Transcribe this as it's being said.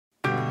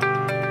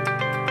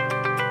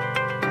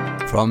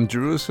From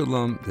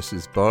Jerusalem, this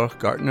is Baruch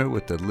Gartner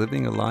with the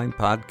Living Aligned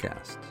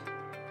podcast.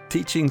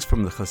 Teachings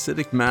from the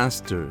Hasidic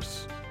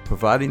masters,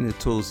 providing the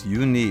tools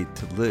you need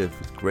to live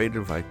with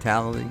greater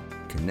vitality,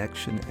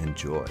 connection, and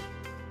joy.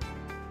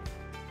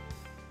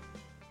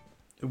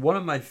 One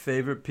of my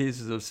favorite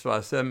pieces of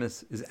Sfas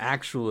Emes is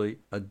actually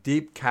a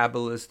deep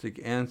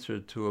Kabbalistic answer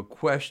to a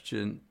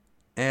question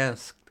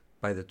asked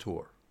by the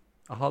Torah.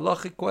 A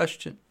halachic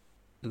question.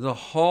 The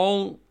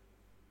whole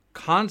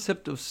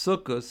concept of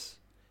Sukkot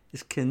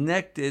is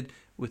connected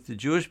with the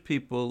Jewish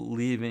people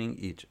leaving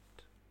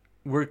Egypt.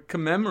 We're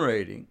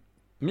commemorating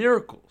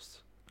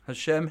miracles.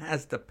 Hashem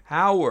has the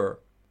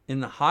power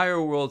in the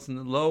higher worlds and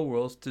the lower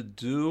worlds to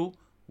do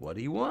what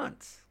he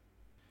wants.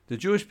 The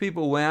Jewish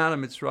people went out of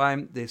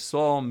Mitzrayim, they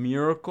saw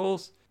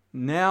miracles.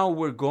 Now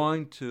we're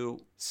going to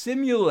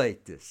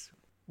simulate this.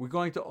 We're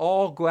going to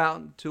all go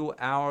out into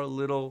our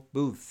little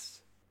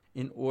booths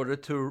in order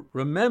to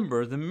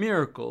remember the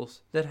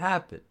miracles that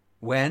happened.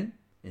 When?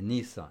 In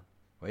Nisan.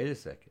 Wait a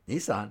second.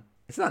 Nisan?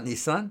 It's not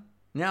Nisan.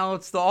 Now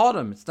it's the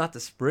autumn. It's not the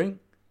spring.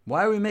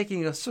 Why are we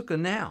making a sukkah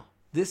now?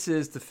 This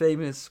is the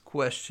famous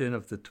question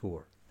of the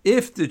Torah.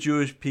 If the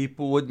Jewish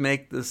people would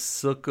make the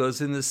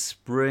sukkahs in the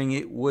spring,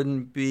 it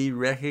wouldn't be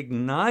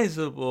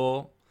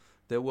recognizable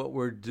that what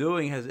we're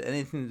doing has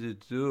anything to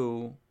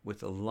do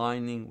with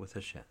aligning with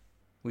Hashem.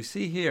 We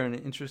see here an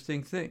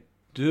interesting thing.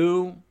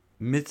 Do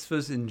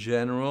mitzvahs in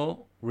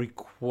general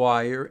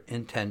require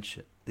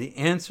intention? The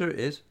answer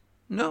is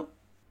no.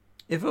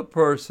 If a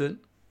person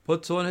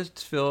puts on his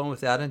tefillin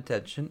without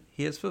intention,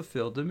 he has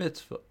fulfilled the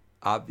mitzvah.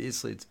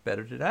 Obviously, it's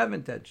better to have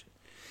intention.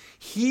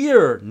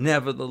 Here,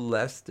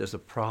 nevertheless, there's a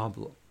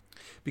problem.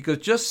 Because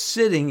just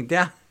sitting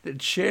down in a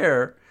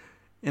chair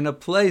in a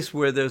place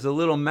where there's a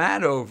little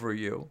mat over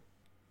you,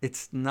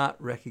 it's not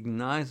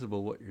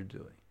recognizable what you're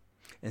doing.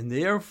 And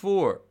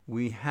therefore,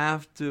 we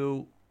have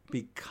to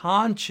be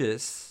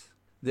conscious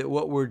that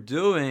what we're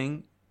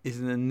doing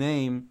is in the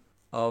name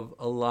of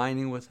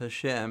aligning with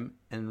Hashem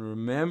and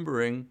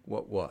remembering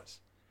what was.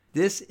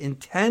 This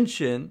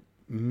intention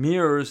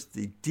mirrors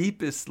the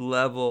deepest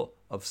level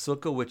of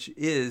Sukkah, which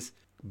is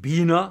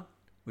Bina,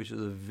 which is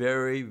a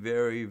very,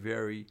 very,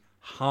 very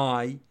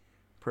high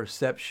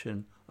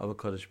perception of a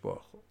Kadosh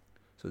Baruch Hu.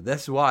 So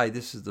that's why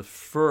this is the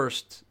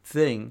first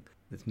thing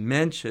that's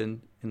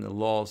mentioned in the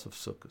laws of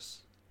Sukkot.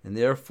 And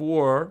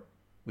therefore,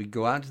 we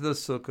go out to the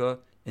Sukkah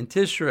in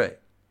Tishrei.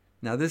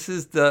 Now this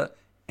is the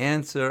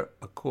answer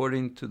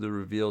according to the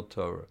revealed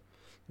Torah.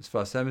 The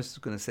Sfas Emes is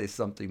going to say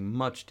something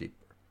much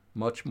deeper,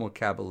 much more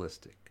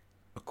Kabbalistic.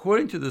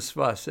 According to the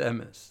Sfas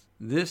Emes,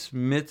 this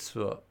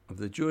mitzvah of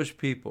the Jewish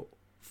people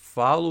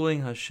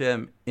following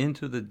Hashem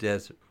into the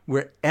desert,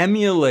 we're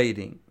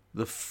emulating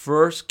the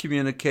first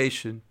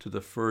communication to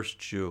the first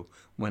Jew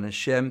when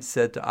Hashem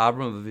said to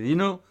Avraham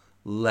Avinu,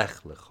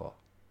 Lech Lecha.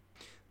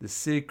 The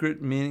secret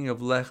meaning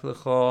of Lech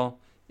Lecha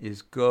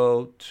is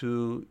go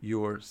to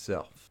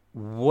yourself.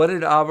 What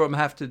did Avraham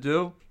have to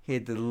do? He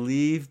had to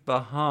leave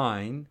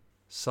behind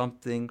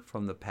something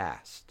from the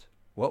past.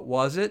 What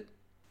was it?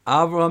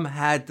 Avraham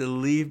had to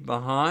leave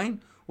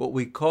behind what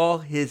we call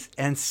his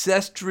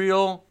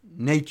ancestral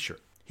nature,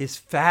 his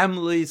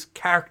family's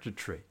character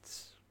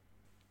traits.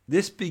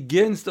 This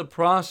begins the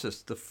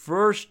process, the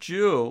first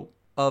Jew,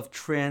 of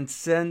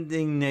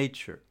transcending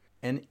nature.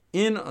 And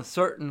in a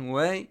certain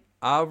way,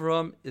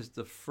 Avraham is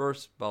the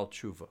first Baal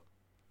Tshuva,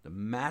 the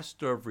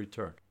master of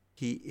return.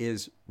 He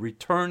is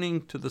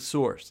returning to the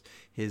source.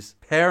 His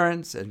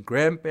parents and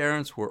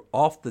grandparents were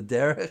off the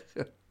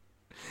derech,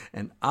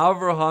 and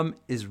Avraham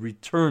is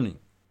returning.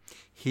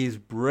 He's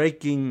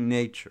breaking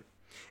nature,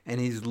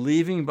 and he's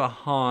leaving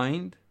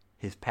behind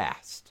his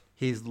past.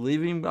 He's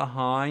leaving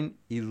behind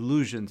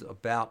illusions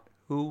about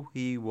who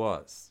he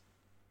was.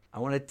 I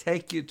want to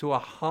take you to a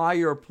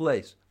higher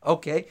place.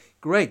 Okay,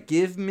 great.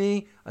 Give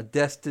me a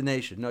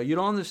destination. No, you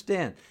don't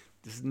understand.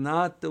 This is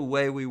not the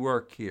way we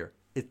work here.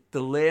 It's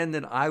the land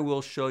that I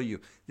will show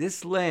you.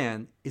 This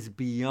land is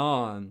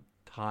beyond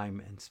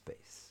time and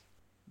space.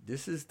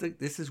 This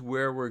is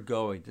where we're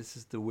going. This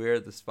is where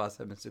the Sfas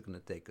Emes is going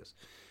to take us.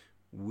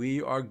 We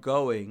are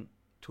going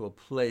to a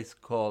place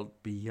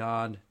called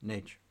beyond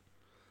nature.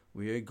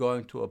 We are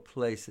going to a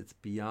place that's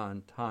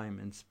beyond time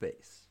and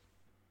space.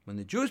 When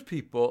the Jewish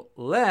people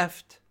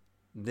left,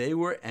 they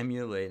were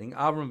emulating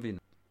Avraham Avinu.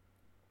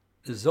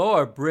 The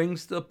Zohar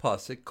brings the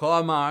pasuk, Ko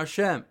Amar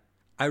Hashem.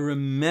 I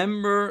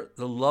remember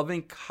the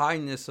loving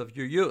kindness of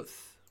your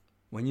youth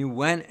when you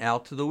went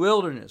out to the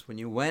wilderness, when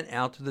you went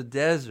out to the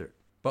desert.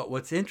 But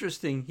what's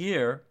interesting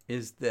here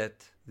is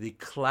that the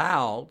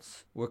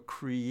clouds were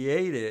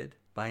created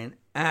by an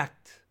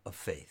act of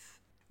faith.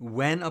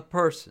 When a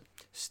person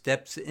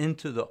steps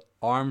into the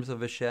arms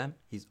of Hashem,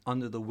 he's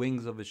under the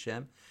wings of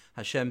Hashem,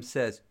 Hashem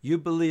says, you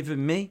believe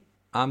in me,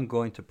 I'm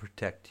going to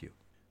protect you.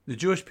 The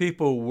Jewish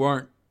people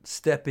weren't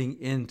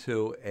stepping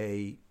into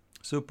a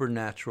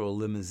supernatural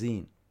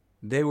limousine.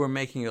 They were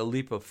making a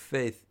leap of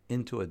faith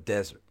into a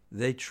desert.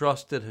 They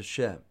trusted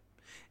Hashem.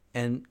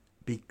 And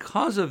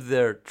because of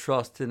their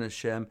trust in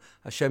Hashem,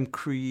 Hashem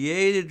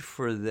created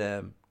for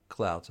them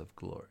clouds of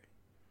glory.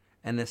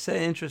 And they say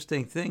an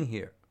interesting thing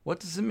here. What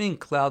does it mean,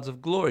 clouds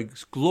of glory?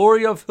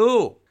 Glory of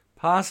who?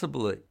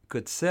 Possibly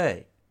could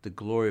say the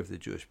glory of the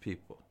Jewish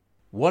people.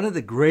 One of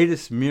the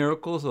greatest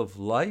miracles of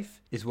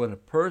life is when a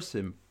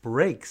person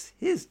breaks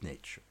his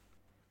nature.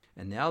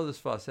 And now the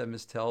Sfas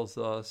Emes tells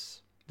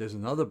us there's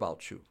another Baal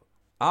Tshuva,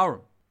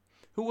 Aaron.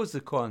 Who was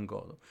the Kohen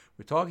Gadol?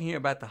 We're talking here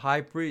about the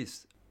high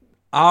priest.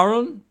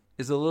 Aaron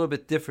is a little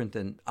bit different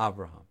than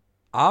Abraham.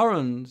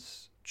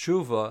 Aaron's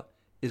tshuva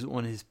is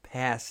on his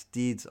past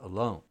deeds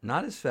alone,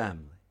 not his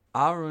family.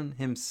 Aaron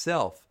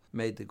himself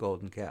made the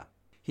golden calf.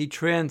 He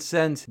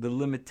transcends the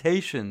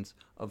limitations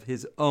of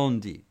his own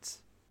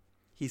deeds.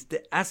 He's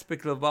the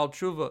aspect of Baal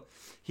Tshuva.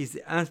 He's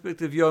the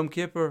aspect of Yom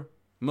Kippur.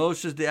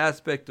 Moshe is the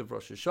aspect of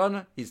Rosh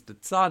Hashanah. He's the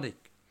tzaddik.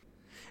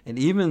 And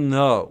even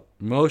though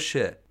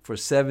Moshe, for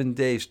 7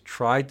 days,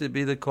 tried to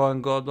be the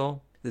Kohen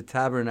Gadol, the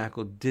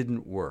tabernacle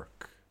didn't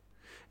work.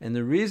 And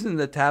the reason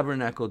the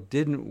tabernacle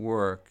didn't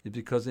work is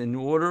because in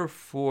order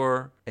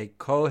for a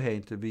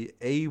Kohen to be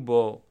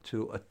able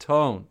to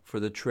atone for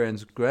the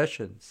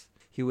transgressions,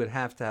 he would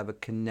have to have a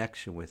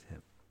connection with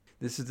him.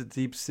 This is the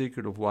deep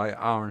secret of why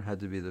Aaron had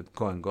to be the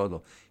Kohen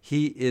Gadol.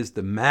 He is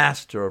the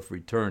master of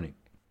returning.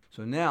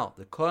 So now,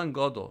 the Kohen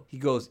Gadol, he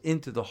goes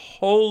into the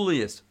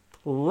holiest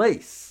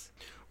place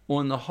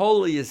on the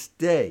holiest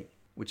day,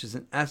 which is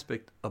an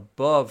aspect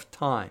above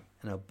time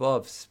and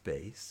above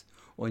space,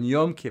 on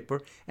Yom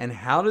Kippur. And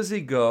how does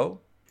he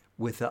go?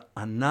 With an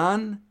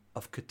anan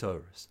of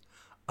ketores,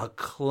 a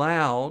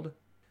cloud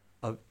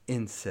of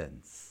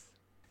incense.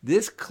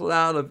 This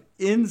cloud of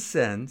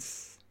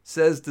incense,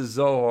 says the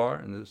Zohar,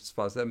 and the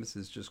Sfas Emes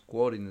is just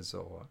quoting the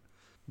Zohar,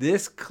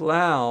 this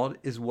cloud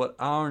is what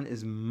Aaron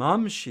is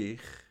mamshich,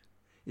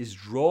 is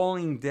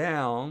drawing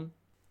down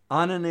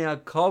Ananei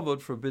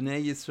HaKavod for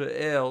Bnei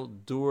Yisrael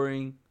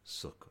during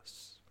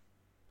Sukkot.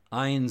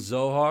 Ayin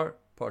Zohar,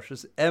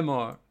 Parshas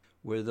Emor,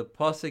 where the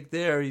pasuk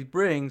there he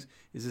brings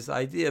is this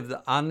idea of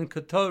the Anan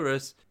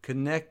Ketores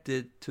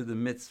connected to the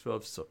mitzvah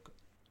of Sukkot.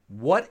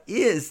 What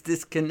is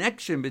this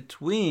connection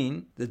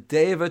between the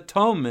Day of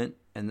Atonement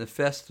and the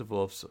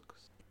festival of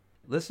Sukkot?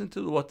 Listen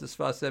to what the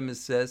Sfas Emes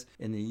says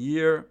in the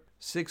year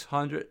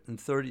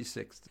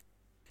 636.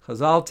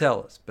 Chazal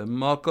tell us,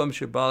 B'makom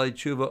shebali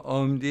tshuva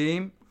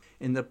omdim,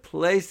 in the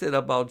place that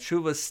a Baal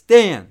Tshuva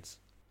stands,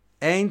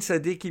 Ein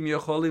tzadikim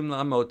yocholim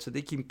lamot,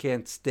 tzadikim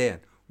can't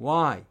stand.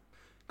 Why?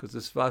 Because the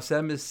Sfas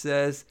Emes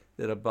says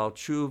that a Baal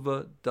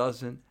Tshuva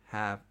doesn't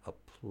have a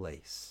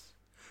place.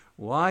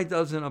 Why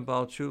doesn't a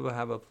Baal Tshuva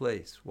have a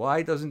place?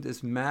 Why doesn't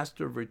this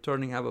master of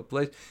returning have a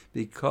place?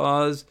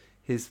 Because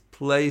his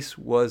place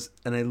was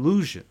an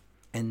illusion.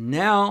 And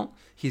now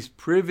he's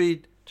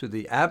privy to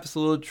the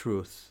absolute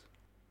truth.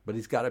 But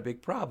he's got a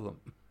big problem.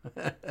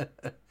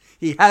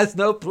 He has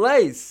no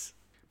place.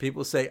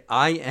 People say,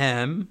 I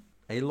am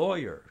a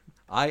lawyer.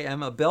 I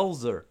am a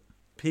Belzer.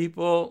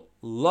 People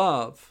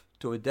love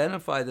to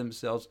identify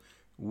themselves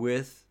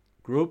with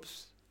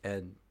groups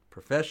and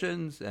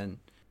professions and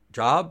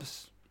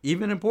jobs,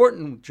 even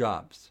important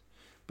jobs.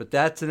 But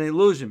that's an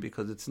illusion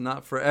because it's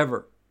not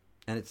forever.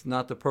 And it's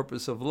not the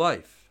purpose of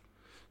life.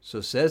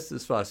 So says the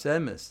Sfas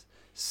Emes,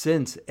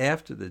 since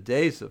after the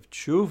days of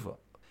Tshuva,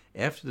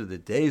 after the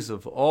days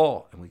of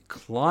awe, and we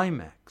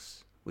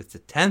climax with the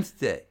 10th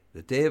day,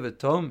 the Day of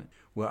Atonement,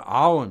 where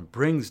Aaron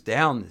brings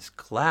down this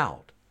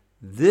cloud.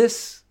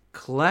 This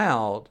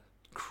cloud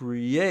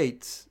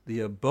creates the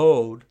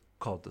abode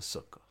called the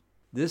Sukkah.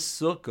 This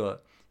Sukkah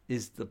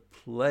is the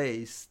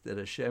place that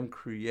Hashem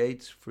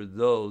creates for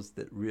those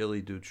that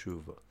really do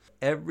tshuva.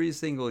 Every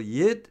single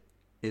Yid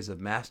is a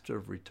master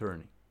of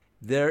returning.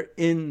 They're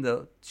in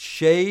the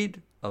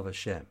shade of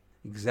Hashem,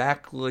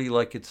 exactly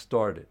like it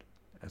started.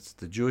 That's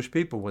the Jewish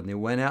people. When they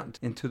went out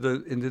into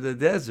the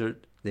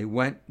desert, they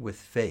went with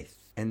faith.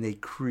 And they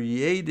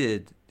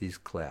created these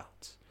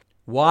clouds.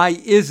 Why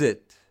is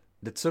it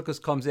that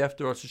Sukkot comes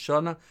after Rosh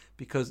Hashanah?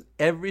 Because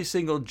every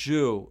single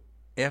Jew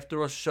after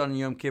Rosh Hashanah and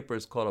Yom Kippur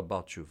is called a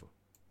Baal Tshuva.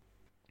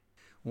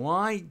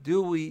 Why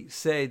do we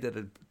say that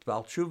a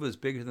Baal Tshuva is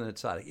bigger than a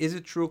tzaddik? Is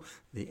it true?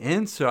 The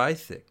answer, I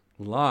think,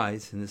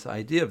 lies in this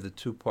idea of the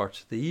 2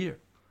 parts of the year.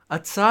 A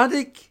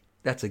tzaddik,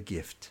 that's a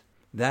gift.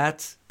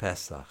 That's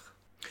Pesach.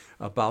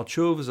 A Baal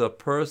Tshuva is a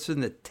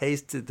person that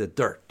tasted the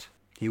dirt.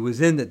 He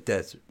was in the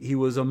desert. He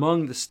was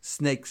among the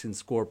snakes and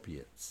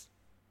scorpions.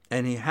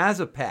 And he has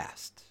a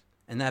past.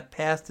 And that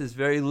past is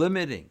very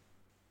limiting.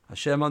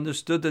 Hashem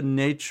understood the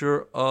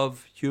nature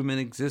of human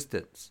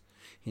existence.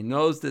 He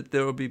knows that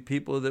there will be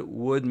people that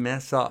would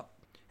mess up.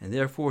 And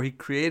therefore he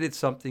created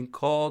something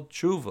called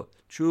tshuva.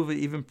 Tshuva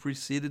even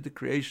preceded the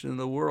creation of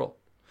the world.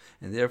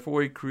 And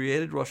therefore he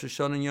created Rosh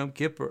Hashanah and Yom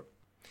Kippur.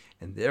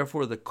 And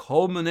therefore the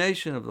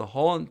culmination of the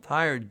whole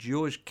entire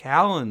Jewish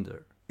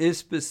calendar is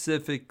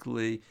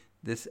specifically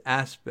this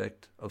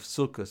aspect of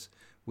Sukkot,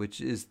 which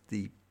is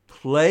the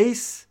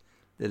place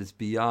that is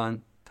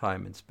beyond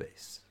time and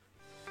space.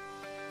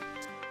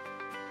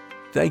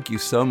 Thank you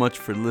so much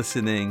for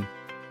listening.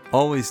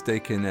 Always stay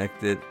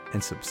connected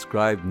and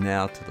subscribe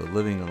now to the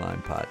Living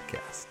Aligned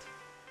podcast.